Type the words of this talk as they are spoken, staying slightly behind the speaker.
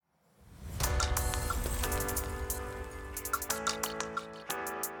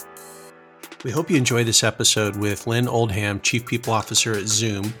We hope you enjoy this episode with Lynn Oldham, Chief People Officer at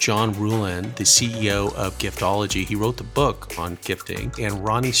Zoom, John Ruhlin, the CEO of Giftology. He wrote the book on gifting, and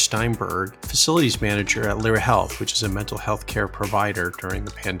Ronnie Steinberg, Facilities Manager at Lyra Health, which is a mental health care provider during the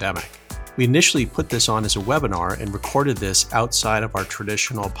pandemic. We initially put this on as a webinar and recorded this outside of our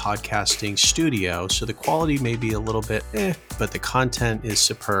traditional podcasting studio, so the quality may be a little bit but the content is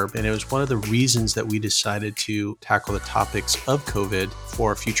superb, and it was one of the reasons that we decided to tackle the topics of COVID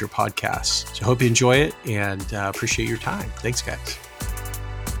for future podcasts. So I hope you enjoy it and appreciate your time. Thanks, guys.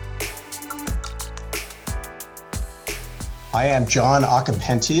 I am John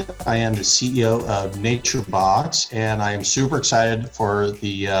Acapenti. I am the CEO of NatureBox, and I am super excited for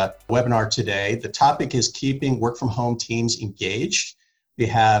the webinar today. The topic is keeping work from home teams engaged. We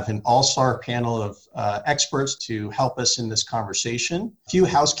have an all-star panel of experts to help us in this conversation. A few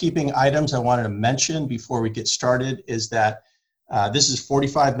housekeeping items I wanted to mention before we get started is that this is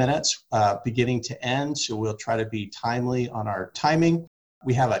 45 minutes beginning to end, so we'll try to be timely on our timing.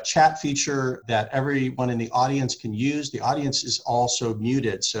 We have a chat feature that everyone in the audience can use. The audience is also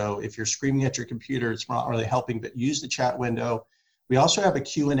muted, so if you're screaming at your computer, it's not really helping, but use the chat window. We also have a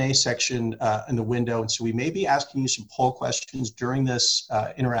Q&A section in the window, and so we may be asking you some poll questions during this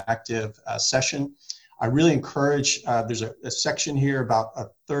interactive session. I really encourage, there's a section here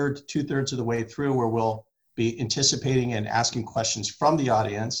about two-thirds of the way through where we'll be anticipating and asking questions from the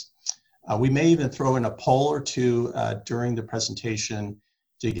audience. We may even throw in a poll or two during the presentation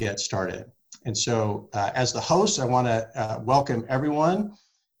to get started. And so as the host, I want to welcome everyone.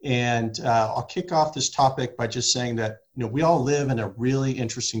 And I'll kick off this topic by just saying that we all live in a really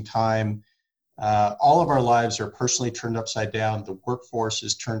interesting time. All of our lives are personally turned upside down. The workforce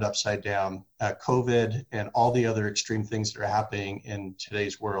is turned upside down. COVID and all the other extreme things that are happening in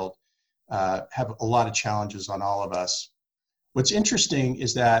today's world have a lot of challenges on all of us. What's interesting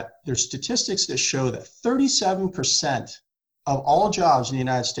is that there's statistics that show that 37% of all jobs in the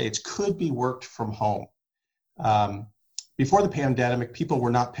United States could be worked from home. Before the pandemic, people were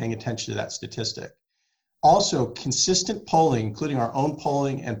not paying attention to that statistic. Also, consistent polling, including our own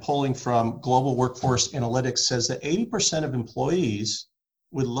polling and polling from Global Workforce Analytics, says that 80% of employees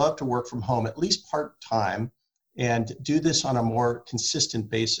would love to work from home, at least part-time, and do this on a more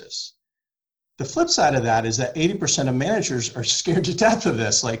consistent basis. The flip side of that is that 80% of managers are scared to death of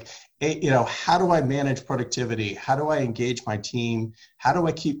this. Like, how do I manage productivity? How do I engage my team? How do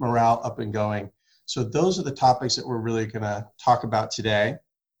I keep morale up and going? So those are the topics that we're really going to talk about today.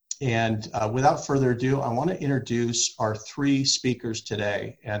 And without further ado, I want to introduce our three speakers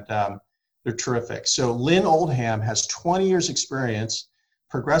today, and they're terrific. So Lynn Oldham has 20 years experience,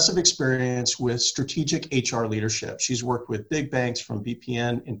 progressive experience with strategic HR leadership. She's worked with big banks from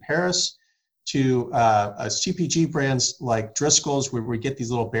VPN in Paris to CPG brands like Driscoll's, where we get these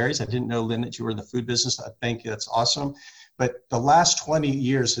little berries. I didn't know, Lynn, that you were in the food business. I think that's awesome. But the last 20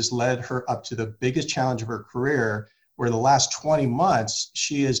 years has led her up to the biggest challenge of her career, where the last 20 months,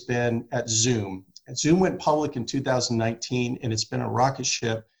 she has been at Zoom. And Zoom went public in 2019, and it's been a rocket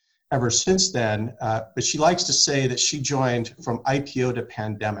ship ever since then. But she likes to say that she joined from IPO to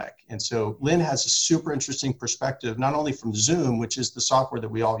pandemic. And so Lynn has a super interesting perspective, not only from Zoom, which is the software that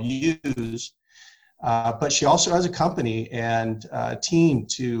we all use, but she also has a company and a team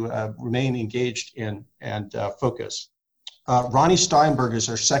to remain engaged and focused. Ronnie Steinberg is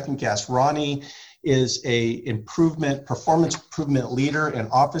our second guest. Ronnie is a performance improvement leader and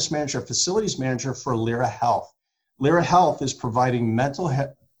office manager, facilities manager for Lyra Health. Lyra Health is providing mental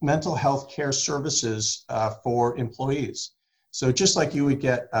health care services for employees. So just like you would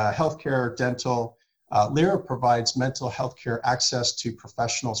get healthcare, dental, Lyra provides mental health care access to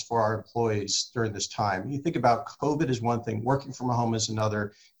professionals for our employees during this time. You think about COVID is one thing, working from home is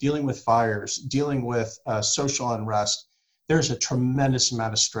another, dealing with fires, dealing with social unrest. There's a tremendous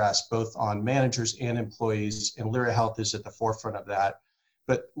amount of stress, both on managers and employees, and Lyra Health is at the forefront of that.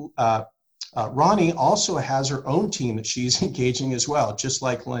 But Ronnie also has her own team that she's engaging as well, just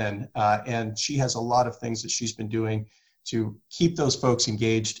like Lynn, and she has a lot of things that she's been doing to keep those folks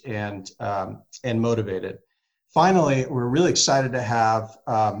engaged and motivated. Finally, we're really excited to have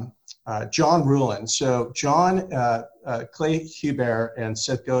John Ruhlin. So John, Clay Hubert, and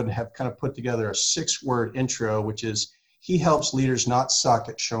Seth Godin have kind of put together a 6-word intro, which is, he helps leaders not suck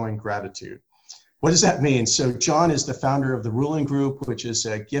at showing gratitude. What does that mean? So John is the founder of the Ruhlin Group, which is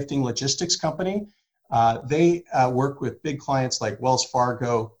a gifting logistics company. They work with big clients like Wells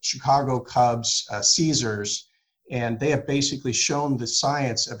Fargo, Chicago Cubs, Caesars, and they have basically shown the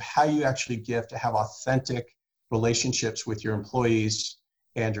science of how you actually gift to have authentic relationships with your employees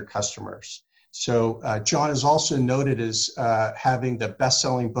and your customers. So John is also noted as having the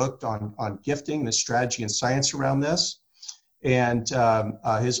best-selling book on gifting, the strategy and science around this. And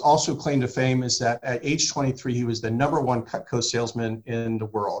his also claim to fame is that at age 23, he was the #1 Cutco salesman in the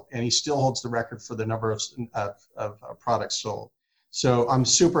world, and he still holds the record for the number of products sold. So I'm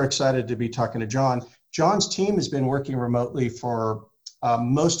super excited to be talking to John. John's team has been working remotely for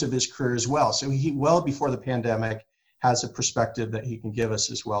most of his career as well. So he, well before the pandemic, has a perspective that he can give us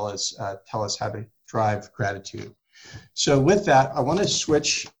as well as tell us how to drive gratitude. So with that, I want to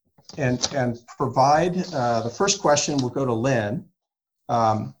switch and provide the first question. We'll go to Lynn.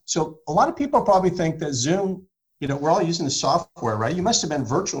 So a lot of people probably think that Zoom, we're all using the software, right? You must have been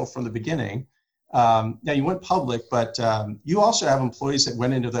virtual from the beginning. Now you went public, but you also have employees that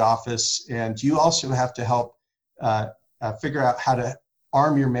went into the office, and you also have to help figure out how to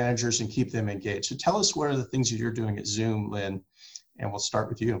arm your managers and keep them engaged. So tell us what are the things that you're doing at Zoom, Lynn, and we'll start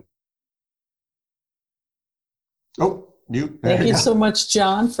with you. Oh, mute. Thank you so much,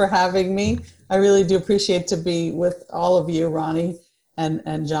 John, for having me. I really do appreciate to be with all of you, Ronnie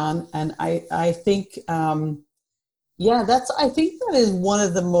and John. And I think, I think that is one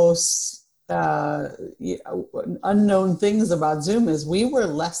of the most unknown things about Zoom is we were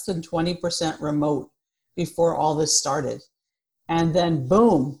less than 20% remote before all this started. And then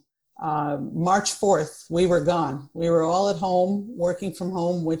boom, March 4th, we were gone. We were all at home, working from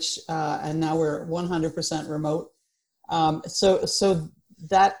home, and now we're 100% remote. So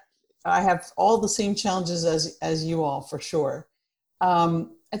that I have all the same challenges as you all, for sure. I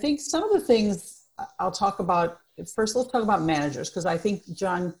think some of the things I'll talk about, first let's talk about managers, because I think,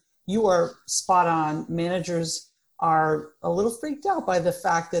 John, you are spot on. Managers are a little freaked out by the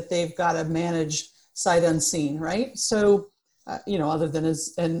fact that they've got to manage sight unseen, right? So, other than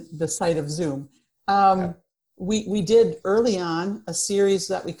in the site of Zoom. We did early on a series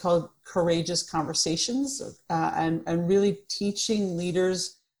that we called Courageous Conversations, and really teaching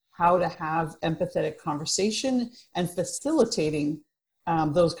leaders how to have empathetic conversation and facilitating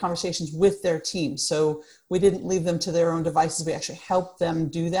those conversations with their team. So we didn't leave them to their own devices. We actually helped them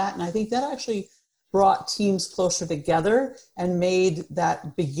do that. And I think that actually brought teams closer together and made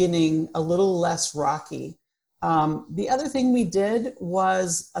that beginning a little less rocky. The other thing we did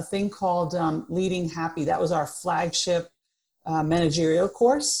was a thing called Leading Happy. That was our flagship managerial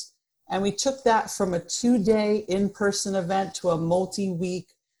course. And we took that from a 2-day in-person event to a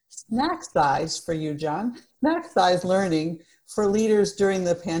multi-week snack size for you, John, snack size learning for leaders during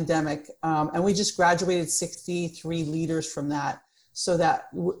the pandemic. And we just graduated 63 leaders from that,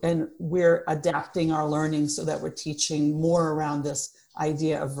 and we're adapting our learning so that we're teaching more around this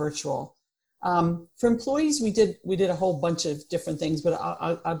idea of virtual. For employees, we did a whole bunch of different things, but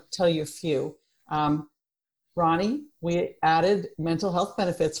I'll tell you a few. Ronnie, we added mental health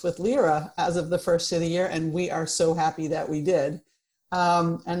benefits with Lyra as of the first of the year, and we are so happy that we did.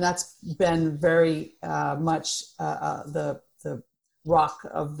 And that's been very much the rock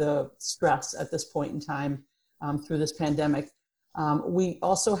of the stress at this point in time through this pandemic. We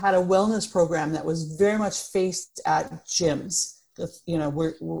also had a wellness program that was very much faced at gyms.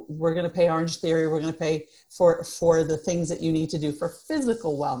 We're going to pay Orange Theory. We're going to pay for the things that you need to do for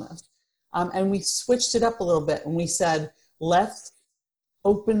physical wellness. And we switched it up a little bit, and we said, let's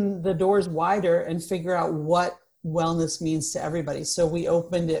open the doors wider and figure out what wellness means to everybody. So we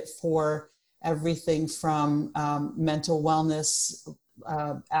opened it for everything from mental wellness,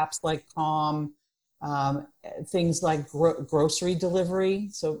 apps like Calm, things like grocery delivery.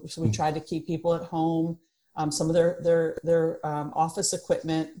 So we tried to keep people at home. Some of their office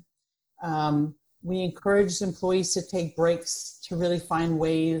equipment. We encouraged employees to take breaks to really find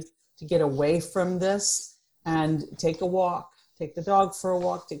ways to get away from this and take a walk, take the dog for a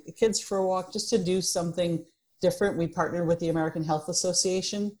walk, take the kids for a walk, just to do something different. We partnered with the American Health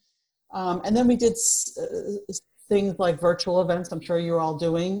Association. And then we did things like virtual events, I'm sure you're all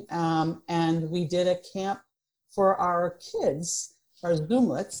doing. And we did a camp for our kids, our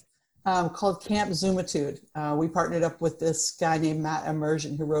Zoomlets, called Camp Zoomitude. We partnered up with this guy named Matt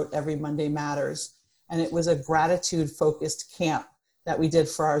Immersion, who wrote Every Monday Matters. And it was a gratitude-focused camp that we did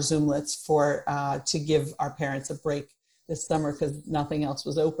for our Zoomlets to give our parents a break this summer because nothing else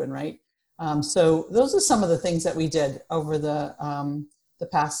was open, right? So those are some of the things that we did over the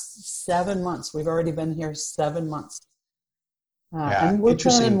past 7 months. We've already been here 7 months. And we're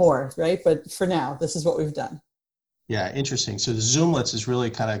planning more, right? But for now, this is what we've done. Yeah, interesting. So the Zoomlets is really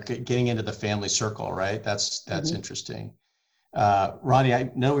kind of getting into the family circle, right? That's interesting. Ronnie,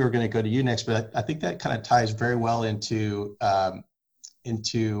 I know we were going to go to you next, but I think that kind of ties very well into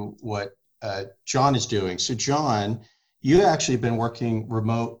what John is doing. So John, you actually been working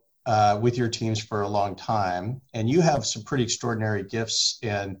remote with your teams for a long time, and you have some pretty extraordinary gifts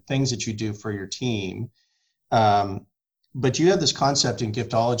and things that you do for your team. But you have this concept in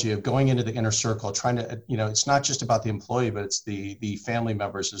giftology of going into the inner circle, trying to, it's not just about the employee, but it's the family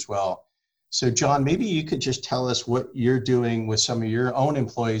members as well. So John, maybe you could just tell us what you're doing with some of your own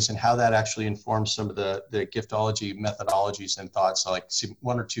employees and how that actually informs some of the giftology methodologies and thoughts, like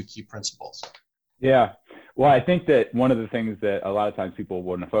one or two key principles. Yeah. Well, I think that one of the things that a lot of times people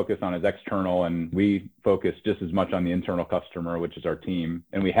want to focus on is external, and we focus just as much on the internal customer, which is our team.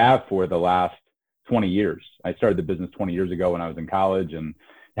 And we have for the last 20 years. I started the business 20 years ago when I was in college and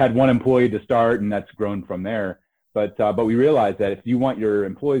had one employee to start, and that's grown from there. But we realized that if you want your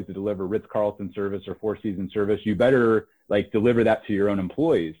employees to deliver Ritz-Carlton service or Four Seasons service, you better deliver that to your own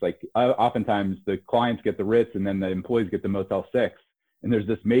employees. Oftentimes the clients get the Ritz and then the employees get the Motel 6, and there's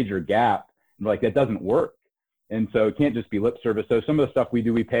this major gap. That doesn't work. And so it can't just be lip service. So some of the stuff we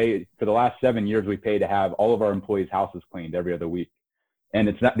do, we pay for the last 7 years, we pay to have all of our employees' houses cleaned every other week. And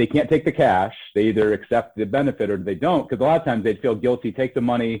it's not, they can't take the cash. They either accept the benefit or they don't, because a lot of times they'd feel guilty, take the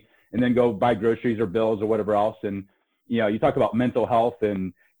money and then go buy groceries or bills or whatever else. And, you talk about mental health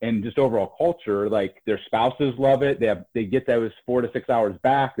and just overall culture, their spouses love it. They get those 4 to 6 hours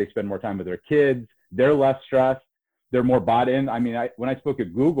back. They spend more time with their kids. They're less stressed. They're more bought in. I mean, when I spoke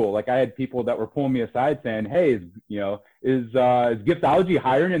at Google, I had people that were pulling me aside saying, "Hey, is giftology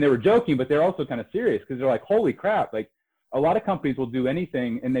hiring?" And they were joking, but they're also kind of serious because they're like, "Holy crap!" A lot of companies will do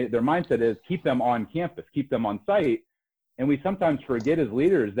anything, and their mindset is keep them on campus, keep them on site. And we sometimes forget as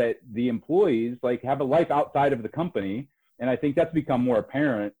leaders that the employees have a life outside of the company. And I think that's become more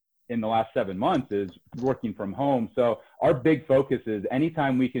apparent in the last 7 months is working from home. So our big focus is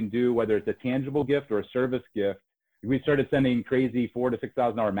anytime we can do, whether it's a tangible gift or a service gift. We started sending crazy $4,000 to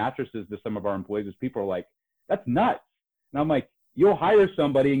 $6,000 mattresses to some of our employees. People are like, "That's nuts." And I'm like, you'll hire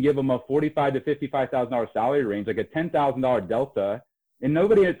somebody and give them a $45,000 to $55,000 salary range, like a $10,000 delta. And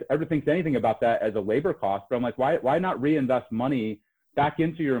nobody ever thinks anything about that as a labor cost. But I'm like, why not reinvest money back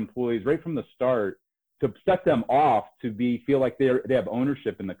into your employees right from the start to set them off to feel like they have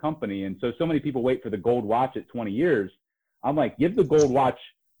ownership in the company? And so many people wait for the gold watch at 20 years. I'm like, give the gold watch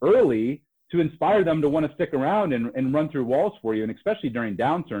early to inspire them to want to stick around and run through walls for you. And especially during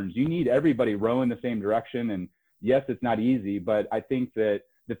downturns, you need everybody rowing the same direction. And yes, it's not easy, but I think that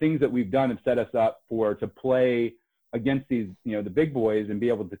the things that we've done have set us up to play against these, the big boys and be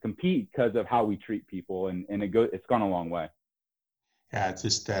able to compete because of how we treat people. And it's gone a long way. Yeah, it's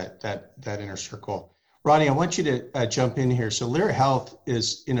just that inner circle. Ronnie, I want you to jump in here. So Lyra Health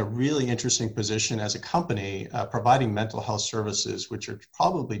is in a really interesting position as a company providing mental health services, which are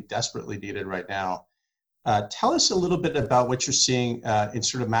probably desperately needed right now. Tell us a little bit about what you're seeing in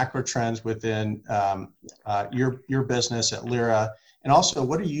sort of macro trends within your business at Lyra, and also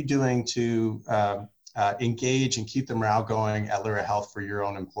what are you doing to engage and keep the morale going at Lyra Health for your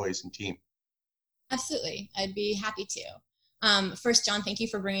own employees and team? Absolutely, I'd be happy to. First, John, thank you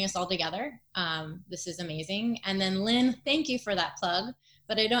for bringing us all together. This is amazing. And then Lynn, thank you for that plug.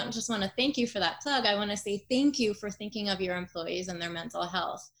 But I don't just want to thank you for that plug. I want to say thank you for thinking of your employees and their mental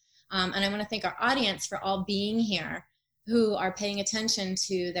health. And I want to thank our audience for all being here, who are paying attention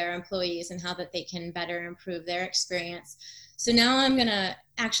to their employees and how that they can better improve their experience. So now I'm going to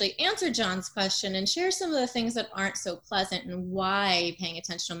actually answer John's question and share some of the things that aren't so pleasant and why paying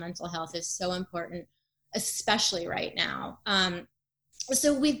attention to mental health is so important, especially right now.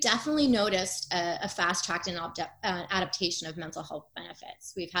 So we've definitely noticed a fast-tracked adaptation of mental health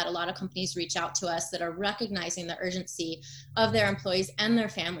benefits. We've had a lot of companies reach out to us that are recognizing the urgency of their employees and their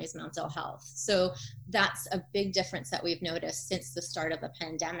families' mental health. So that's a big difference that we've noticed since the start of the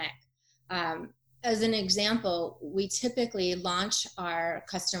pandemic. As an example, we typically launch our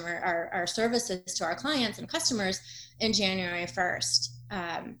services to our clients and customers in January 1st.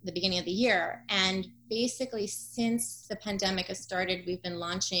 The beginning of the year. And basically since the pandemic has started, we've been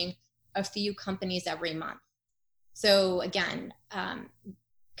launching a few companies every month. So again,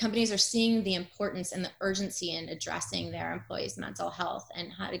 companies are seeing the importance and the urgency in addressing their employees' mental health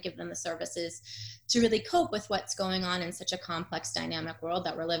and how to give them the services to really cope with what's going on in such a complex, dynamic world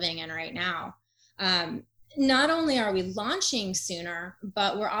that we're living in right now. Not only are we launching sooner,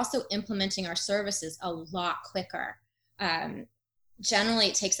 but we're also implementing our services a lot quicker. Generally,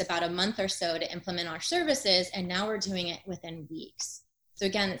 it takes about a month or so to implement our services, and now we're doing it within weeks. So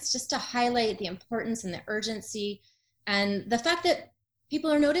again, it's just to highlight the importance and the urgency and the fact that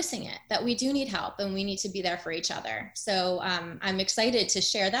people are noticing it, that we do need help and we need to be there for each other. So I'm excited to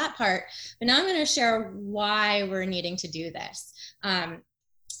share that part, but now I'm going to share why we're needing to do this.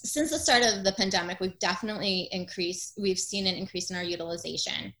 Since the start of the pandemic, we've seen an increase in our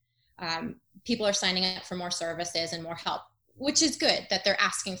utilization. people are signing up for more services and more help, which is good that they're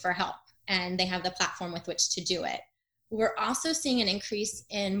asking for help and they have the platform with which to do it. We're also seeing an increase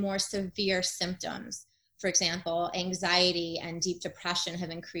in more severe symptoms. For example, anxiety and deep depression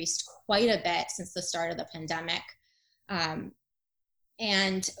have increased quite a bit since the start of the pandemic.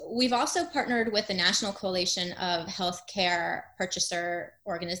 And we've also partnered with the National Coalition of Healthcare Purchaser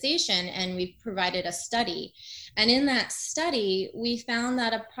Organization, and we provided a study. And in that study, we found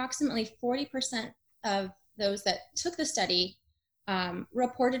that approximately 40% of those that took the study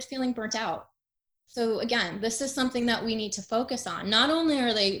reported feeling burnt out. So again, this is something that we need to focus on. Not only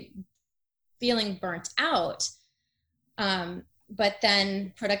are they feeling burnt out, but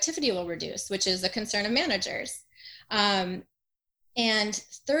then productivity will reduce, which is a concern of managers. And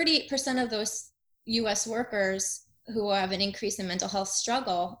 38% of those US workers who have an increase in mental health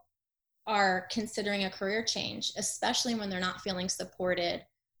struggle are considering a career change, especially when they're not feeling supported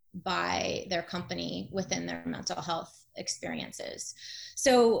by their company within their mental health experiences.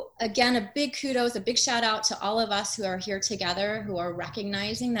 So again, a big kudos, a big shout out to all of us who are here together, who are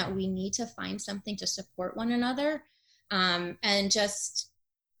recognizing that we need to find something to support one another, and just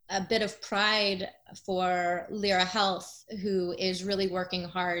a bit of pride for Lyra Health, who is really working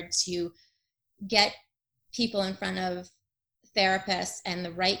hard to get people in front of therapists and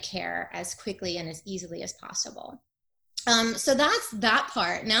the right care as quickly and as easily as possible. So that's that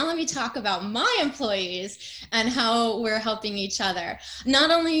part. Now let me talk about my employees and how we're helping each other. Not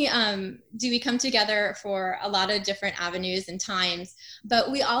only do we come together for a lot of different avenues and times,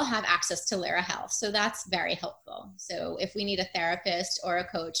 but we all have access to Lyra Health. So that's very helpful. So if we need a therapist or a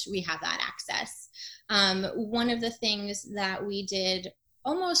coach, we have that access. One of the things that we did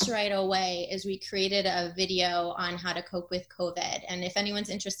almost right away is we created a video on how to cope with COVID. And if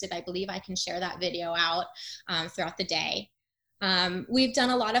anyone's interested, I believe I can share that video out throughout the day. We've done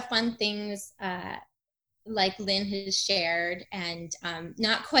a lot of fun things like Lynn has shared, and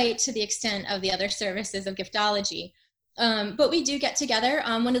not quite to the extent of the other services of Giftology. But we do get together.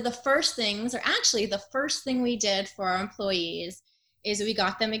 One of the first things, or actually the first thing we did for our employees, is we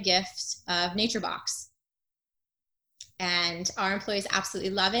got them a gift of NatureBox. And our employees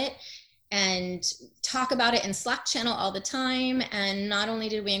absolutely love it and talk about it in Slack channel all the time. And not only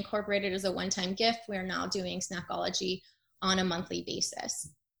did we incorporate it as a one-time gift, we're now doing Snackology on a monthly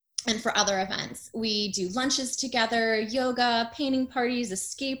basis. And for other events, we do lunches together, yoga, painting parties,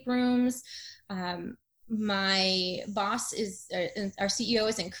 escape rooms. My boss our CEO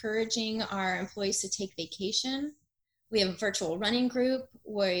is encouraging our employees to take vacation. We have a virtual running group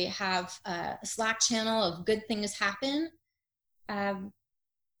where we have a Slack channel of good things happen. And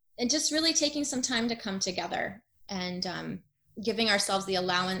just really taking some time to come together and giving ourselves the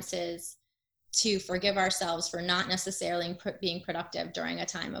allowances to forgive ourselves for not necessarily being productive during a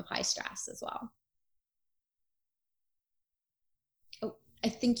time of high stress as well. Oh, I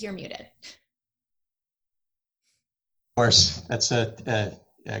think you're muted. Of course, that's a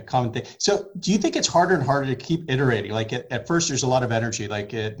common thing. So do you think it's harder and harder to keep iterating? Like at first there's a lot of energy.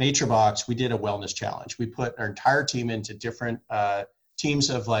 Like at NatureBox, we did a wellness challenge. We put our entire team into different teams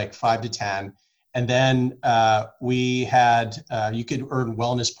of like 5 to 10. And then we had, you could earn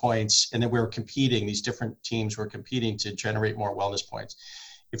wellness points, and then we were competing. These different teams were competing to generate more wellness points.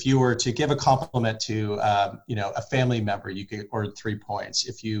 If you were to give a compliment to, a family member, you could earn 3 points.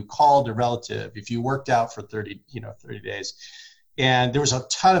 If you called a relative, if you worked out for 30 days. And there was a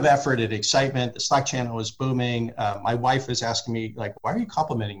ton of effort and excitement. The Slack channel was booming. My wife was asking me, like, why are you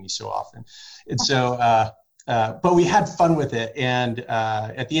complimenting me so often? And so, but we had fun with it. And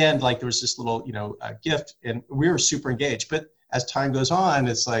at the end, like, there was this little, gift, and we were super engaged. But as time goes on,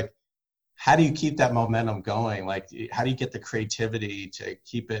 it's like, how do you keep that momentum going? Like, how do you get the creativity to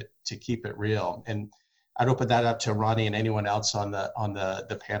keep it real? And I'd open that up to Ronnie and anyone else on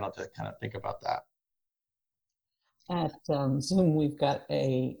the panel to kind of think about that. At Zoom, we've got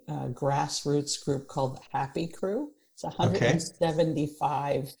a grassroots group called the Happy Crew. It's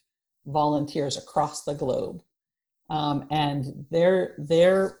 175 volunteers across the globe. And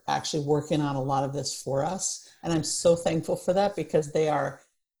they're actually working on a lot of this for us. And I'm so thankful for that, because they are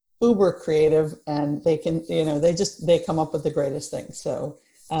uber creative, and they can, they come up with the greatest things. So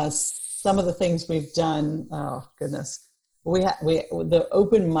some of the things we've done, oh goodness. The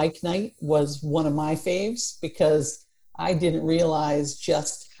open mic night was one of my faves, because I didn't realize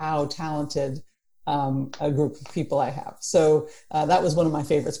just how talented a group of people I have. So that was one of my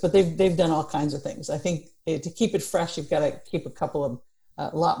favorites. But they've done all kinds of things. I think to keep it fresh, you've got to keep a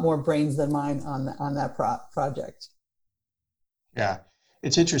lot more brains than mine on that project. Yeah,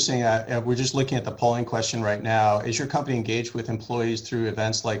 It's interesting. We're just looking at the polling question right now. Is your company engaged with employees through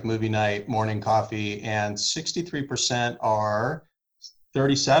events like movie night, morning coffee? And 63% are,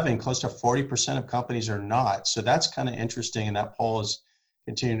 37, close to 40% of companies are not. So that's kind of interesting. And that poll is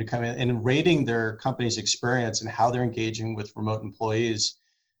continuing to come in and rating their company's experience and how they're engaging with remote employees.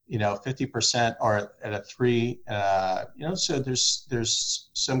 50% are at a 3, so there's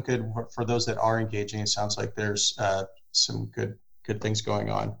some good for those that are engaging. It sounds like there's some good things going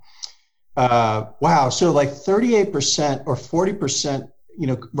on. Wow. So like 38% or 40%,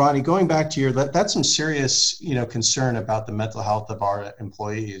 Ronnie, going back to that's some serious, concern about the mental health of our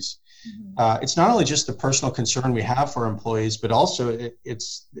employees. Mm-hmm. It's not only just the personal concern we have for employees, but also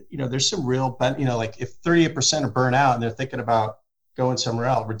it's, there's some real, like if 38% are burnt out and they're thinking about going somewhere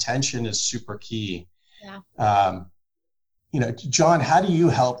else, retention is super key. Yeah. John, how do you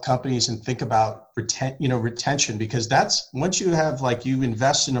help companies and think about retention? Because that's, once you have, like, you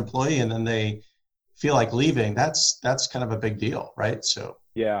invest in an employee and then they feel like leaving, that's kind of a big deal, right? So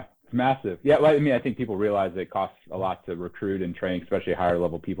yeah, it's massive. Yeah, well, I mean, I think people realize it costs a lot to recruit and train, especially higher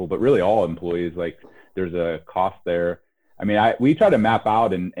level people, but really all employees, like, there's a cost there. I mean, we try to map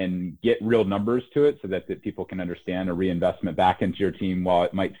out and get real numbers to it so that people can understand a reinvestment back into your team. While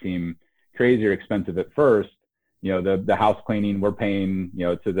it might seem crazy or expensive at first, the house cleaning we're paying,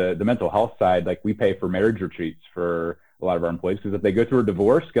 to the mental health side, like, we pay for marriage retreats for a lot of our employees, because if they go through a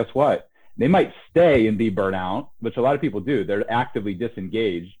divorce, guess what? They might stay and be burnt out, which a lot of people do. They're actively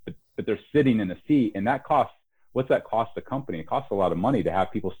disengaged, but they're sitting in a seat, and that costs. What's that cost the company? It costs a lot of money to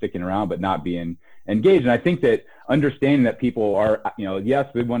have people sticking around but not being engaged. And I think that understanding that people are,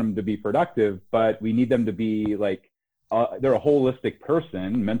 yes, we want them to be productive, but we need them to be like, they're a holistic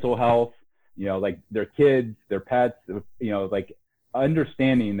person, mental health, like their kids, their pets, like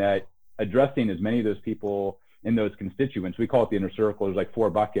understanding that addressing as many of those people in those constituents, we call it the inner circle. There's like 4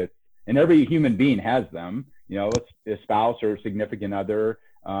 buckets, and every human being has them, it's a spouse or significant other,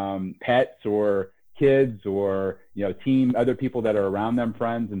 pets or kids or, team, other people that are around them,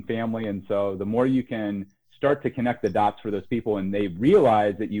 friends and family. And so the more you can start to connect the dots for those people and they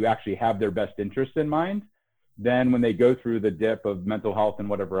realize that you actually have their best interest in mind, then when they go through the dip of mental health and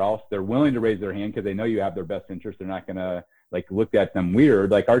whatever else, they're willing to raise their hand because they know you have their best interest. They're not going to look at them weird.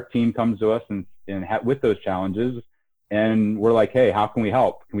 Like, our team comes to us and with those challenges, and we're like, hey, how can we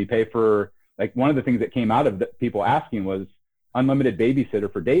help? Can we pay for, like, one of the things that came out of people asking was unlimited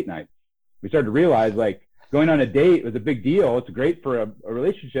babysitter for date nights. We started to realize, like, going on a date was a big deal. It's great for a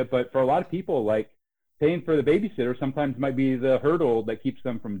relationship, but for a lot of people, like, paying for the babysitter sometimes might be the hurdle that keeps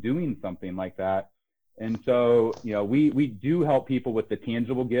them from doing something like that. And so, we do help people with the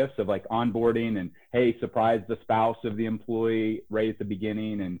tangible gifts of, like, onboarding and, hey, surprise the spouse of the employee right at the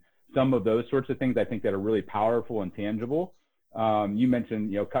beginning, and some of those sorts of things I think that are really powerful and tangible. You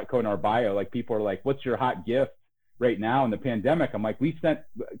mentioned, Cutco in our bio, like, people are like, what's your hot gift right now in the pandemic? I'm like,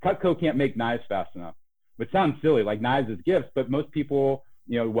 Cutco can't make knives fast enough, which sounds silly, like knives as gifts, but most people,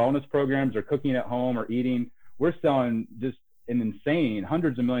 wellness programs or cooking at home or eating, we're selling just an insane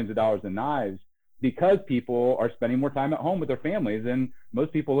hundreds of millions of dollars in knives because people are spending more time at home with their families. And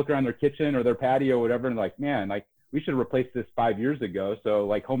most people look around their kitchen or their patio or whatever and like, man, like, we should have replaced this 5 years ago. So,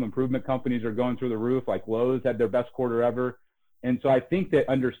 like, home improvement companies are going through the roof, like Lowe's had their best quarter ever. And so I think that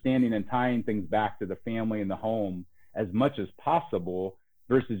understanding and tying things back to the family and the home as much as possible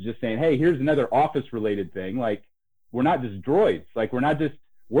versus just saying, hey, here's another office related thing. Like, we're not just droids, like, we're not just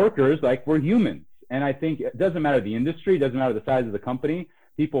workers, like, we're humans. And I think it doesn't matter the industry, it doesn't matter the size of the company.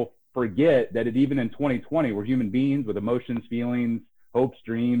 People forget that even in 2020, we're human beings with emotions, feelings, hopes,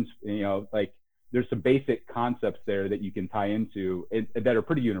 dreams, like, there's some basic concepts there that you can tie into that are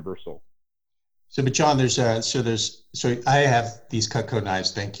pretty universal. So, but John, so I have these Cutco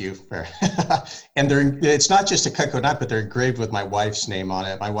knives. Thank you for, and it's not just a Cutco knife, but they're engraved with my wife's name on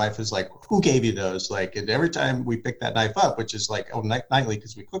it. My wife is like, "Who gave you those?" Like, and every time we pick that knife up, which is like, nightly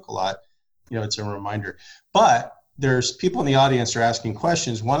because we cook a lot, it's a reminder. But there's people in the audience are asking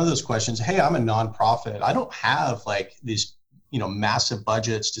questions. One of those questions, hey, I'm a nonprofit. I don't have like these, massive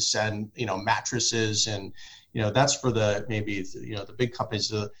budgets to send, mattresses, and that's for the big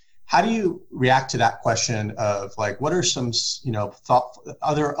companies. How do you react to that question of, like, what are some,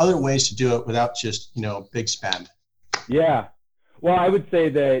 other ways to do it without just, big spend? Yeah. Well, I would say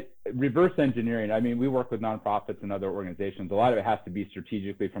that reverse engineering, I mean, we work with nonprofits and other organizations. A lot of it has to be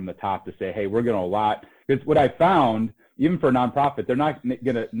strategically from the top to say, hey, we're going to allot, because what I found, even for a nonprofit, they're not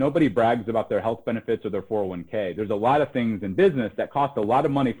going to, nobody brags about their health benefits or their 401k. There's a lot of things in business that cost a lot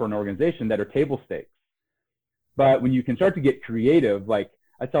of money for an organization that are table stakes. But when you can start to get creative, like,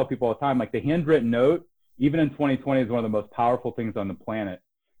 I tell people all the time, like, the handwritten note, even in 2020, is one of the most powerful things on the planet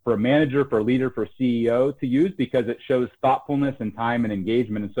for a manager, for a leader, for a CEO to use, because it shows thoughtfulness and time and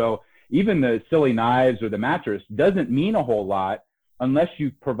engagement. And so even the silly knives or the mattress doesn't mean a whole lot unless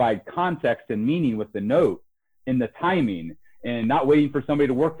you provide context and meaning with the note and the timing, and not waiting for somebody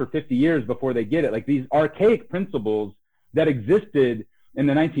to work for 50 years before they get it. Like, these archaic principles that existed in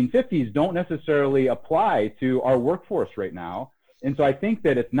the 1950s don't necessarily apply to our workforce right now. And so I think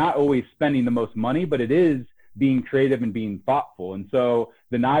that it's not always spending the most money, but it is being creative and being thoughtful. And so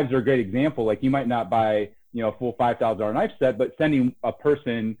the knives are a great example. Like, you might not buy, a full $5,000 knife set, but sending a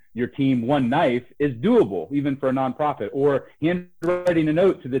person, your team, one knife is doable, even for a nonprofit. Or handwriting a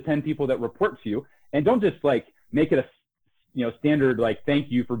note to the 10 people that report to you. And don't just like make it a standard, like,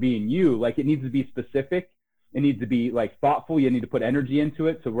 thank you for being you. Like, it needs to be specific. It needs to be like thoughtful. You need to put energy into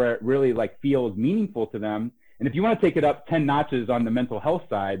it so where it really like feels meaningful to them. And if you want to take it up 10 notches on the mental health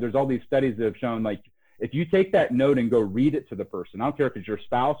side, there's all these studies that have shown, like, if you take that note and go read it to the person, I don't care if it's your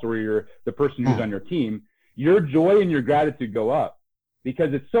spouse or the person who's on your team, your joy and your gratitude go up,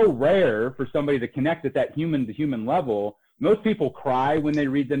 because it's so rare for somebody to connect at that human to human level. Most people cry when they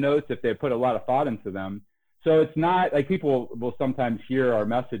read the notes if they put a lot of thought into them. So it's not like, people will sometimes hear our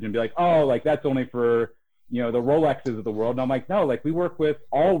message and be like, oh, like, that's only for, the Rolexes of the world. And I'm like, no, like, we work with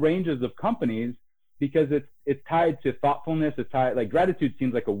all ranges of companies, because it's tied to thoughtfulness. It's tied, like, gratitude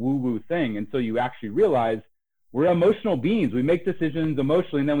seems like a woo-woo thing until you actually realize we're emotional beings. We make decisions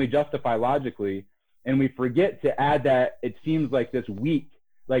emotionally, and then we justify logically. And we forget to add that it seems like this weak,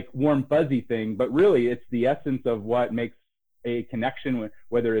 like, warm, fuzzy thing, but really it's the essence of what makes a connection,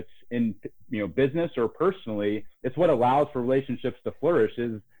 whether it's in, business or personally. It's what allows for relationships to flourish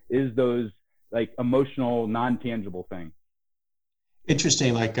is those, like, emotional, non-tangible things.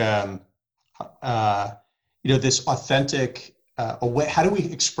 Interesting. Like, this authentic, how do we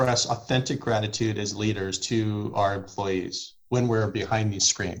express authentic gratitude as leaders to our employees when we're behind these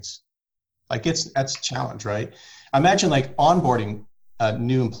screens? Like, that's a challenge, right? Imagine like onboarding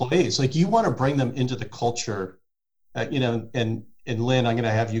new employees. Like, you want to bring them into the culture, and Lynn, I'm going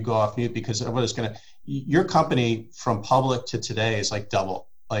to have you go off mute, because your company from public to today is like double,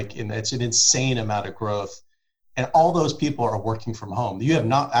 like, it's an insane amount of growth. And all those people are working from home. You have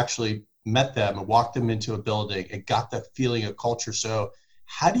not actually met them and walked them into a building and got the feeling of culture. So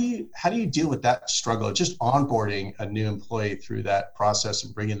how do you deal with that struggle, just onboarding a new employee through that process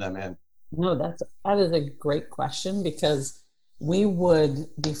and bringing them in? No, that is a great question, because we would,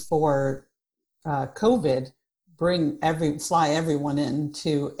 before COVID, fly everyone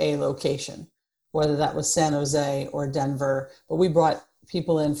into a location, whether that was San Jose or Denver. But we brought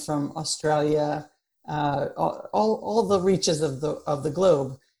people in from Australia, all the reaches of the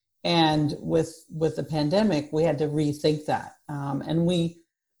globe. And with the pandemic, we had to rethink that, and we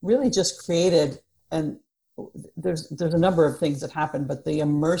really just created, and there's a number of things that happen, but the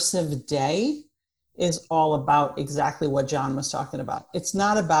immersive day is all about exactly what John was talking about. It's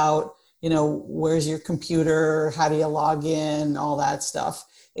not about, where's your computer, how do you log in, all that stuff.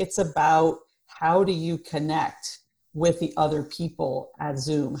 It's about, how do you connect with the other people at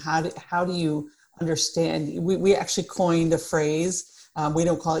Zoom? How do you understand? We actually coined a phrase. We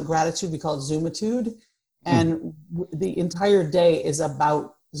don't call it gratitude, we call it Zoomitude. And the entire day is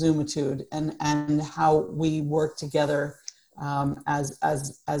about Zoomitude and how we work together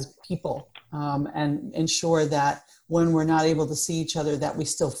as people, and ensure that when we're not able to see each other, that we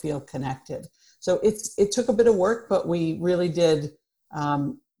still feel connected. So it took a bit of work, but we really did,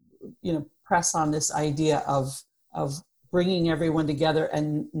 press on this idea of bringing everyone together,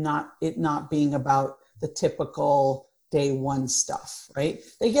 and not being about the typical day one stuff, right?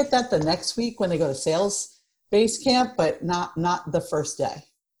 They get that the next week when they go to sales base camp, but not the first day.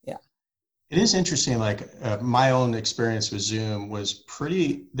 Yeah. It is interesting. Like, my own experience with Zoom was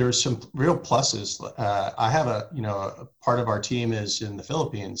there were some real pluses. I have a part of our team is in the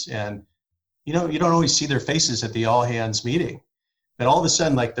Philippines, and, you don't always see their faces at the all hands meeting, but all of a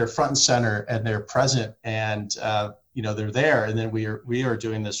sudden, like, they're front and center and they're present, and, they're there. And then we are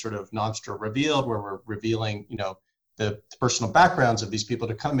doing this sort of non-store reveal where we're revealing, the personal backgrounds of these people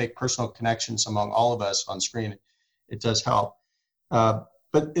to kind of make personal connections among all of us on screen. It does help.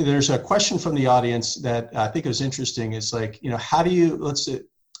 But there's a question from the audience that I think is interesting. Is like, how do you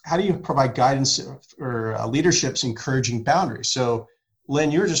provide guidance or leadership's encouraging boundaries? So,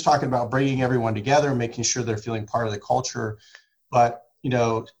 Lynn, you were just talking about bringing everyone together, making sure they're feeling part of the culture. But,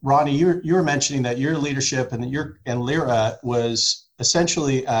 Ronnie, you were mentioning that your leadership and Lyra was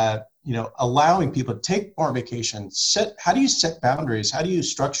essentially, allowing people to take more vacation. How do you set boundaries? How do you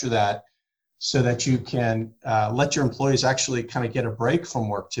structure that so that you can let your employees actually kind of get a break from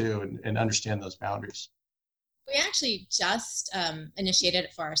work too, and understand those boundaries? We actually just initiated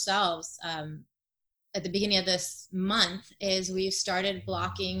it for ourselves at the beginning of this month. Is we've started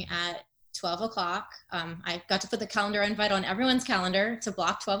blocking at 12 o'clock. I got to put the calendar invite on everyone's calendar to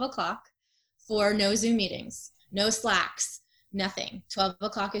block 12 o'clock for no Zoom meetings, no Slacks, nothing. 12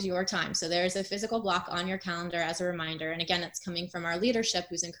 o'clock is your time. So there's a physical block on your calendar as a reminder. And again, it's coming from our leadership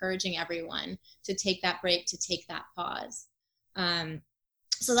who's encouraging everyone to take that break, to take that pause.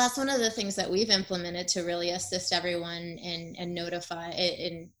 So that's one of the things that we've implemented to really assist everyone in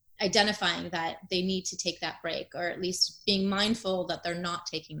identifying that they need to take that break, or at least being mindful that they're not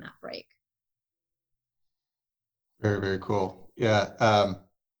taking that break. Very, very cool. Yeah.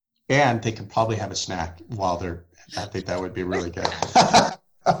 And they could probably have a snack while I think that would be really good.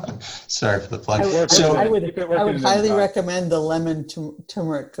 Sorry for the plug. I would highly recommend the lemon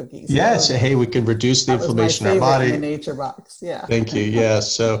turmeric cookies. Yes. Hey, we can reduce the inflammation in our body. In the Nature Box. Yeah. Thank you. Yeah.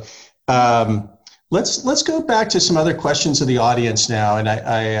 So let's go back to some other questions of the audience now.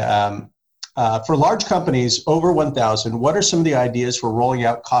 And for large companies over 1,000, what are some of the ideas for rolling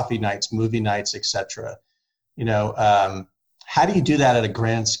out coffee nights, movie nights, etc.? How do you do that at a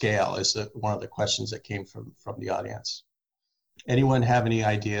grand scale is one of the questions that came from the audience. Anyone have any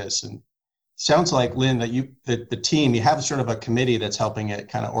ideas? And sounds like, Lynn, that the team, you have sort of a committee that's helping it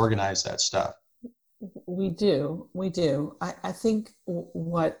kind of organize that stuff. We do. I think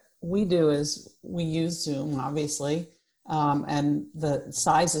what we do is we use Zoom, obviously, and the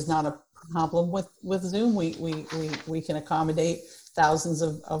size is not a problem with Zoom. We can accommodate thousands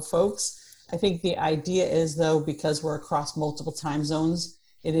of folks. I think the idea is, though, because we're across multiple time zones,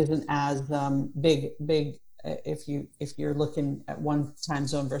 it isn't as big if you're looking at one time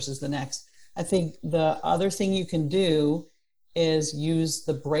zone versus the next. I think the other thing you can do is use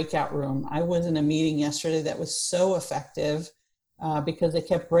the breakout room. I was in a meeting yesterday that was so effective because they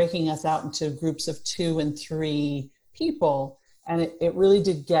kept breaking us out into groups of 2 and 3 people. And it really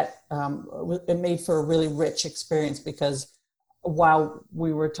did it made for a really rich experience, because while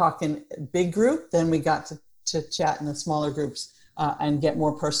we were talking big group, then we got to chat in the smaller groups and get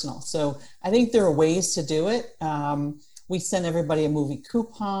more personal. So I think there are ways to do it. We sent everybody a movie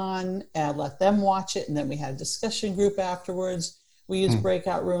coupon and let them watch it. And then we had a discussion group afterwards. We use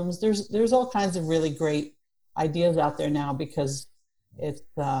breakout rooms. There's all kinds of really great ideas out there now, because it's,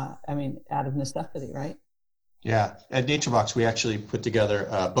 out of necessity, right? Yeah. At NatureBox, we actually put together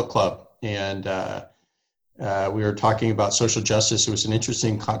a book club, and we were talking about social justice. It was an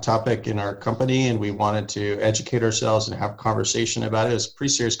interesting topic in our company, and we wanted to educate ourselves and have a conversation about it. It was a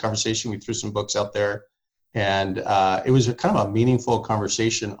pretty serious conversation. We threw some books out there, and it was kind of a meaningful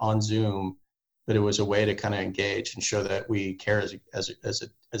conversation on Zoom, but it was a way to kind of engage and show that we care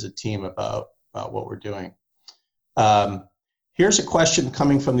as a team about what we're doing. Here's a question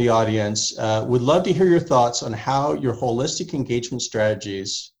coming from the audience. Would love to hear your thoughts on how your holistic engagement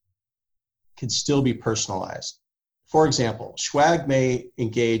strategies can still be personalized. For example, swag may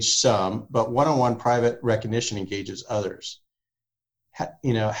engage some, but one-on-one private recognition engages others.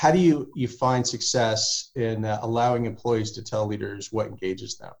 How do you find success in allowing employees to tell leaders what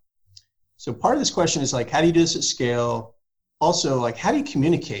engages them? So part of this question is like, how do you do this at scale? Also, like, how do you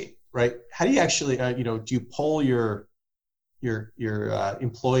communicate, right? How do you actually, do you poll your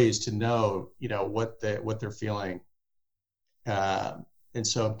employees to know, what they're feeling? And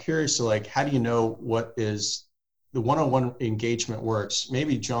so I'm curious to, like, how do you know what is the one-on-one engagement works?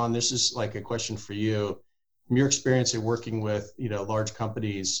 Maybe, John, this is like a question for you. From your experience in working with, large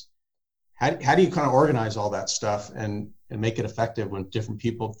companies, how do you kind of organize all that stuff and make it effective when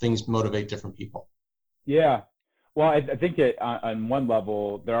things motivate different people? Yeah. Well, I think that on one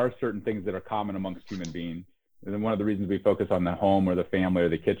level, there are certain things that are common amongst human beings. And then one of the reasons we focus on the home or the family or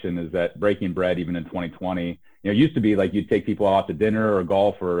the kitchen is that breaking bread, even in 2020, it used to be like you'd take people out to dinner or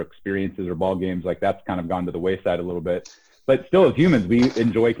golf or experiences or ball games. Like that's kind of gone to the wayside a little bit. But still, as humans, we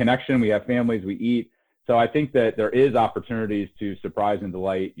enjoy connection. We have families, we eat. So I think that there is opportunities to surprise and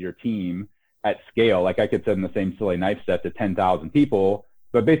delight your team at scale. Like I could send the same silly knife set to 10,000 people,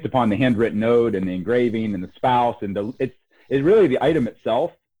 but based upon the handwritten note and the engraving and the spouse and it's really the item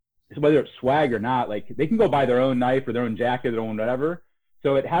itself. Whether it's swag or not, like they can go buy their own knife or their own jacket, their own whatever.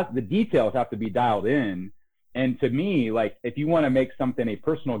 So the details have to be dialed in. And to me, like if you want to make something a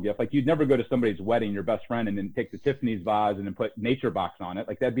personal gift, like you'd never go to somebody's wedding, your best friend, and then take the Tiffany's vase and then put NatureBox on it.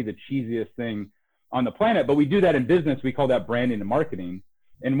 Like that'd be the cheesiest thing on the planet. But we do that in business. We call that branding and marketing.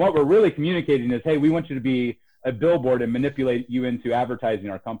 And what we're really communicating is, hey, we want you to be a billboard and manipulate you into advertising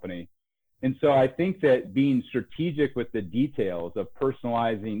our company. And so I think that being strategic with the details of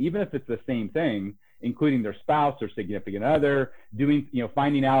personalizing, even if it's the same thing, including their spouse or significant other,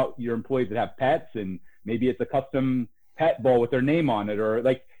 finding out your employees that have pets and maybe it's a custom pet bowl with their name on it, or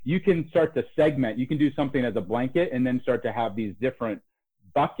like you can start to segment. You can do something as a blanket and then start to have these different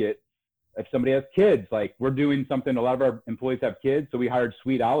buckets. If somebody has kids, like we're doing something, a lot of our employees have kids. So we hired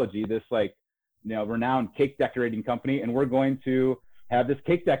Sweetology, this like, renowned cake decorating company. And we're going to have this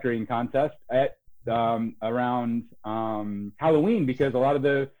cake decorating contest at around Halloween, because a lot of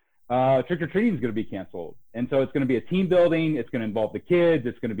the trick-or-treating is going to be canceled. And so it's going to be a team building. It's going to involve the kids.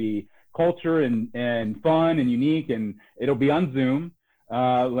 It's going to be culture and fun and unique. And it'll be on Zoom,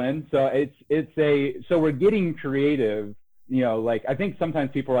 Lynn. So so we're getting creative. Like I think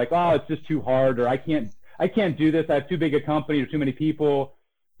sometimes people are like, oh, it's just too hard, or I can't do this. I have too big a company or too many people.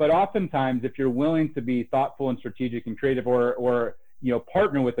 But oftentimes, if you're willing to be thoughtful and strategic and creative, or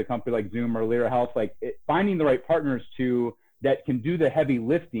partner with a company like Zoom or Lyra Health, finding the right partners that can do the heavy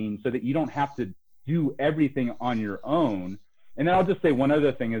lifting so that you don't have to do everything on your own. And then I'll just say one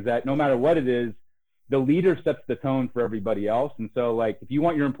other thing is that no matter what it is, the leader sets the tone for everybody else. And so like, if you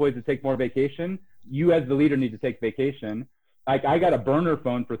want your employees to take more vacation, you as the leader need to take vacation. Like I got a burner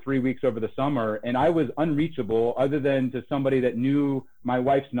phone for 3 weeks over the summer, and I was unreachable other than to somebody that knew my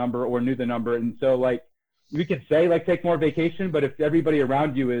wife's number or knew the number. And so like, we could say like take more vacation, but if everybody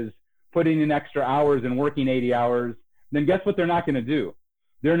around you is putting in extra hours and working 80 hours, then guess what they're not going to do?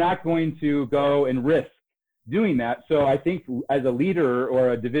 They're not going to go and risk doing that. So I think as a leader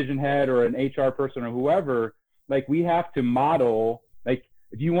or a division head or an HR person or whoever, like we have to model, like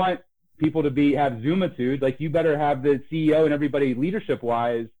if you want people to have Zoomitude, like you better have the CEO and everybody leadership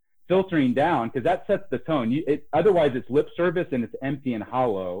wise filtering down, because that sets the tone. Otherwise it's lip service and it's empty and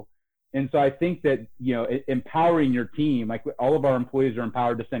hollow. And so I think that, empowering your team, like all of our employees are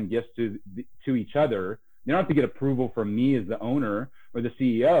empowered to send gifts to each other. They don't have to get approval from me as the owner or the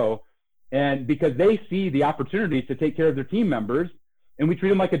CEO. And because they see the opportunity to take care of their team members, and we treat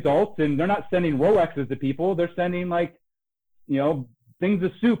them like adults, and they're not sending Rolexes to people. They're sending things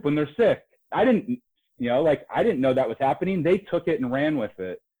of soup when they're sick. I didn't know that was happening. They took it and ran with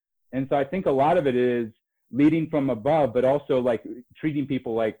it. And so I think a lot of it is leading from above, but also like treating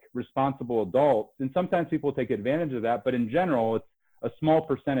people like responsible adults. And sometimes people take advantage of that, but in general, it's a small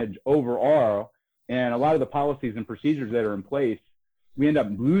percentage overall. And a lot of the policies and procedures that are in place, we end up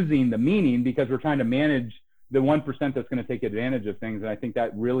losing the meaning because we're trying to manage the 1% that's going to take advantage of things. And I think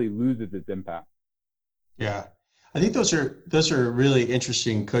that really loses its impact. Yeah. I think those are really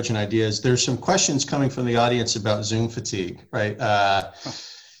interesting coaching ideas. There's some questions coming from the audience about Zoom fatigue, right?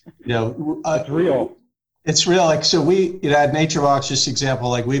 It's real. It's real. Like, so we, at NatureBox, just example,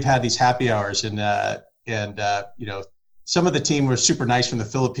 like we've had these happy hours and some of the team were super nice from the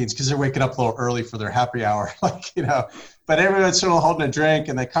Philippines because they're waking up a little early for their happy hour, but everyone's sort of holding a drink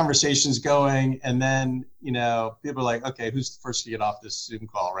and the conversation's going. And then, people are like, okay, who's the first to get off this Zoom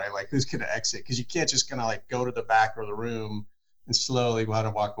call, right? Like who's going to exit? Because you can't just kind of like go to the back of the room and slowly go out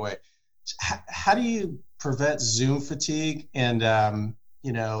and walk away. How do you prevent Zoom fatigue? And,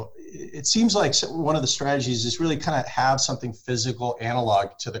 it seems like one of the strategies is really kind of have something physical analog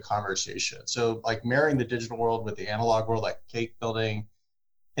to the conversation. So like marrying the digital world with the analog world, like cake building.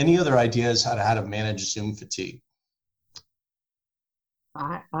 Any other ideas how to manage Zoom fatigue?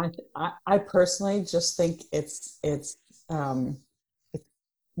 I personally just think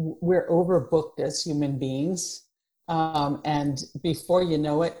we're overbooked as human beings, and before you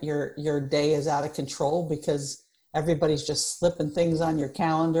know it, your day is out of control because everybody's just slipping things on your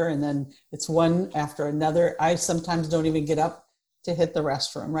calendar, and then it's one after another. I sometimes don't even get up to hit the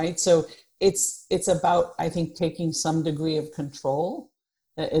restroom, right? So it's about, I think, taking some degree of control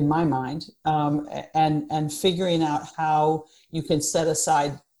in my mind, and figuring out how you can set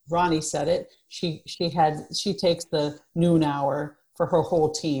aside. Ronnie said it. She takes the noon hour for her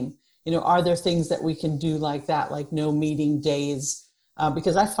whole team. Are there things that we can do like that, like no meeting days?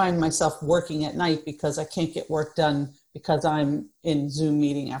 Because I find myself working at night because I can't get work done because I'm in Zoom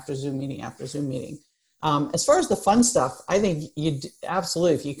meeting after Zoom meeting after Zoom meeting. As far as the fun stuff, I think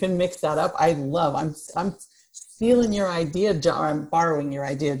absolutely, if you can mix that up, I'm stealing your idea, John. I'm borrowing your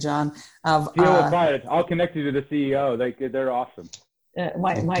idea, John. I'll connect you to the CEO. They're awesome.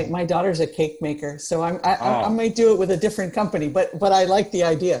 My daughter's a cake maker, so I might do it with a different company, but I like the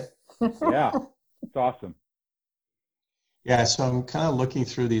idea. Yeah, it's awesome. Yeah, so I'm kind of looking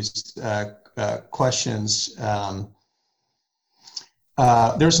through these questions.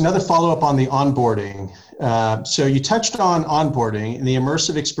 There's another follow-up on the onboarding. So you touched on onboarding and the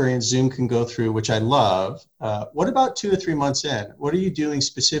immersive experience Zoom can go through, which I love. What about 2 to 3 months in? What are you doing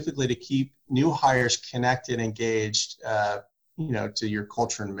specifically to keep new hires connected, engaged, to your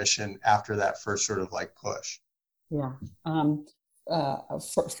culture and mission after that first sort of like push? Yeah.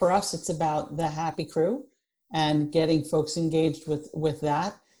 for us, it's about the happy crew and getting folks engaged with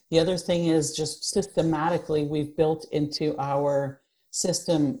that. The other thing is just systematically, we've built into our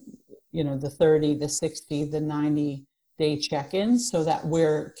system, the 30, the 60, the 90-day check-ins, so that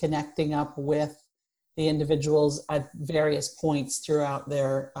we're connecting up with the individuals at various points throughout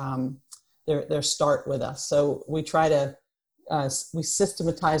their start with us. So we try to we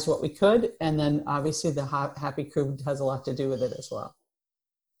systematize what we could, and then obviously the happy crew has a lot to do with it as well.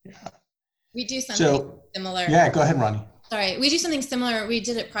 Yeah. We do something similar. Yeah, go ahead, Ronnie. Sorry, we do something similar. We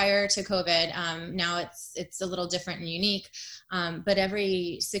did it prior to COVID. Now it's a little different and unique. But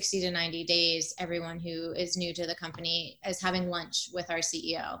every 60 to 90 days, everyone who is new to the company is having lunch with our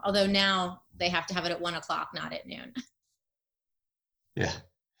CEO. Although now they have to have it at 1 o'clock, not at noon. Yeah.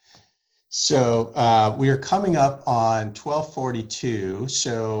 So we are coming up on 12:42.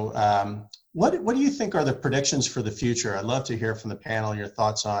 So what do you think are the predictions for the future? I'd love to hear from the panel your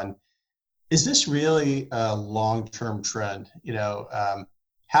thoughts on, is this really a long-term trend?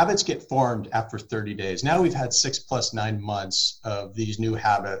 Habits get formed after 30 days. Now we've had 6 + 9 months of these new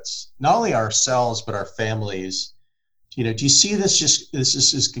habits, not only ourselves, but our families. Do you see this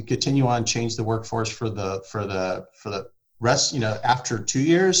is going to continue on, change the workforce for the rest, after 2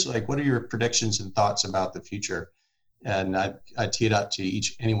 years? Like, what are your predictions and thoughts about the future? And I tee it up to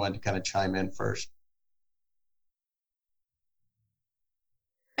anyone to kind of chime in first.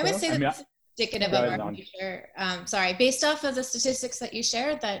 I would say that's indicative of our future. Based off of the statistics that you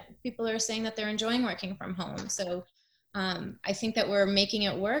shared, that people are saying that they're enjoying working from home. So I think that we're making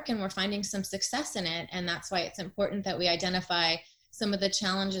it work and we're finding some success in it. And that's why it's important that we identify some of the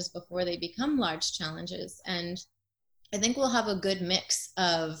challenges before they become large challenges. And I think we'll have a good mix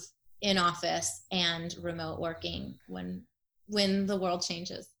of in-office and remote working when the world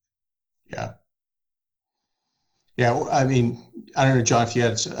changes. Yeah. Yeah, I mean, I don't know, John, if you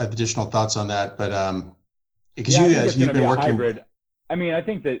had additional thoughts on that, but because you've been working. Hybrid. I mean, I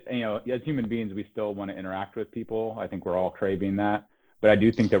think that, as human beings, we still want to interact with people. I think we're all craving that. But I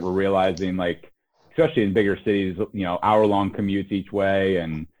do think that we're realizing, like, especially in bigger cities, hour-long commutes each way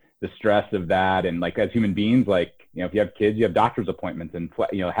and the stress of that. And like, as human beings, like, if you have kids, you have doctor's appointments, and,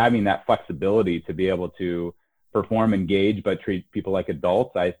 having that flexibility to be able to perform, engage, but treat people like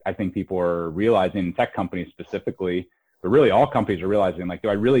adults. I think people are realizing, tech companies specifically, but really all companies are realizing, like, do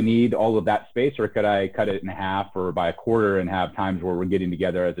I really need all of that space, or could I cut it in half or by a quarter and have times where we're getting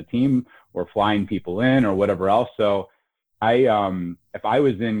together as a team or flying people in or whatever else? So if I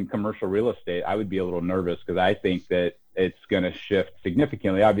was in commercial real estate, I would be a little nervous, because I think that it's going to shift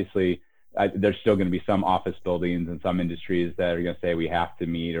significantly. Obviously, there's still going to be some office buildings and some industries that are going to say we have to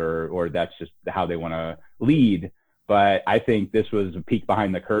meet, or that's just how they want to lead. But I think this was a peek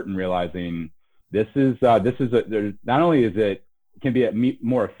behind the curtain, realizing this is not only is it can be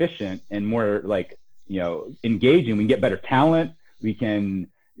more efficient and more engaging. We can get better talent. We can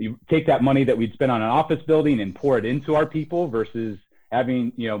take that money that we'd spend on an office building and pour it into our people, versus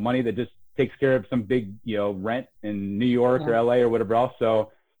having money that just takes care of some big rent in New York or LA or whatever else.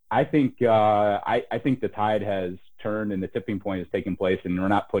 So I think I think the tide has turned and the tipping point has taken place, and we're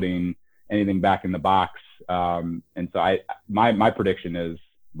not putting anything back in the box. And so my prediction is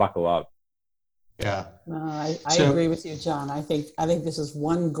buckle up. Yeah. I agree with you, John. I think this is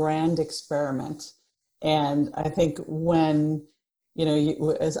one grand experiment, and I think when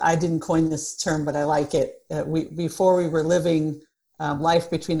as I didn't coin this term, but I like it. Before we were living life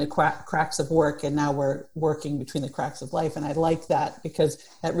between the cracks of work, and now we're working between the cracks of life. And I like that, because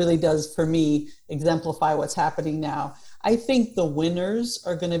that really does, for me, exemplify what's happening now. I think the winners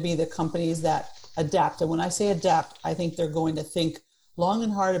are going to be the companies that adapt. And when I say adapt, I think they're going to think long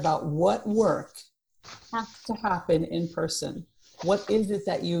and hard about what work has to happen in person. What is it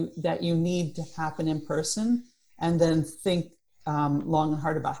that you need to happen in person? And then think long and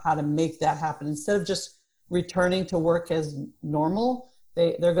hard about how to make that happen. Instead of just returning to work as normal,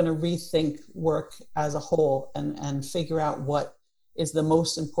 they're going to rethink work as a whole and figure out what is the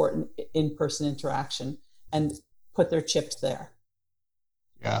most important in-person interaction and put their chips there.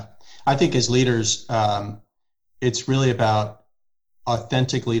 Yeah, I think as leaders, it's really about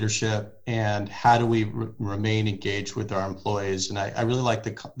authentic leadership and how do we remain engaged with our employees. And I really like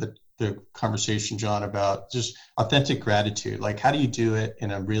the conversation, John, about just authentic gratitude. Like, how do you do it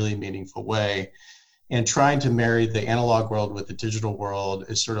in a really meaningful way? And trying to marry the analog world with the digital world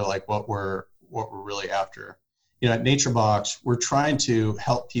is sort of like what we're really after. At NatureBox, we're trying to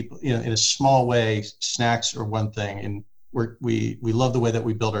help people, in a small way. Snacks are one thing, and we love the way that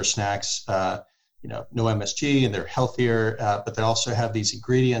we build our snacks. No MSG, and they're healthier, but they also have these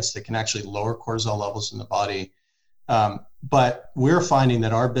ingredients that can actually lower cortisol levels in the body. But we're finding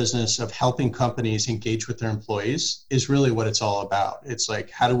that our business of helping companies engage with their employees is really what it's all about. It's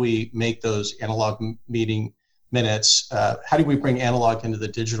like, how do we make those analog meeting minutes? How do we bring analog into the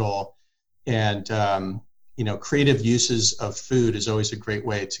digital? And creative uses of food is always a great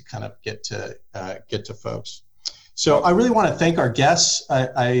way to kind of get to folks. So I really want to thank our guests.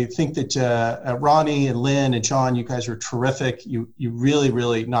 I think that Ronnie and Lynn and John, you guys are terrific. You really,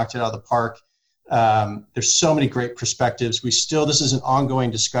 really knocked it out of the park. There's so many great perspectives. This is an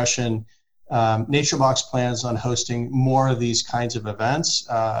ongoing discussion. NatureBox plans on hosting more of these kinds of events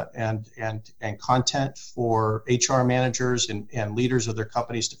and content for HR managers and leaders of their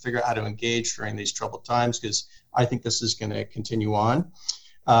companies to figure out how to engage during these troubled times, because I think this is going to continue on.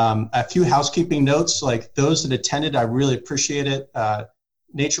 A few housekeeping notes, like those that attended, I really appreciate it.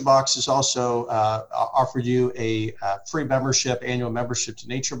 NatureBox has also offered you a free annual membership to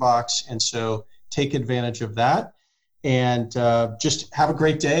NatureBox, and so take advantage of that. And just have a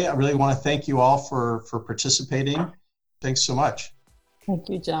great day. I really want to thank you all for participating. Thanks so much. Thank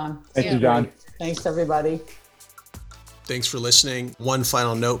you, John. Thank you, John. Thanks, everybody. Thanks for listening. One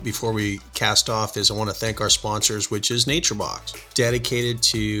final note before we cast off is I want to thank our sponsors, which is NatureBox, dedicated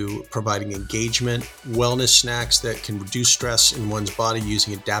to providing engagement, wellness snacks that can reduce stress in one's body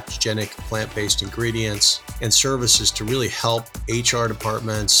using adaptogenic plant-based ingredients, and services to really help HR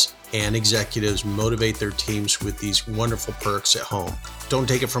departments and executives motivate their teams with these wonderful perks at home. Don't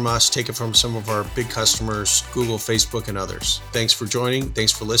take it from us, take it from some of our big customers, Google, Facebook, and others. Thanks for joining,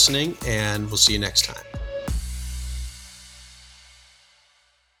 thanks for listening, and we'll see you next time.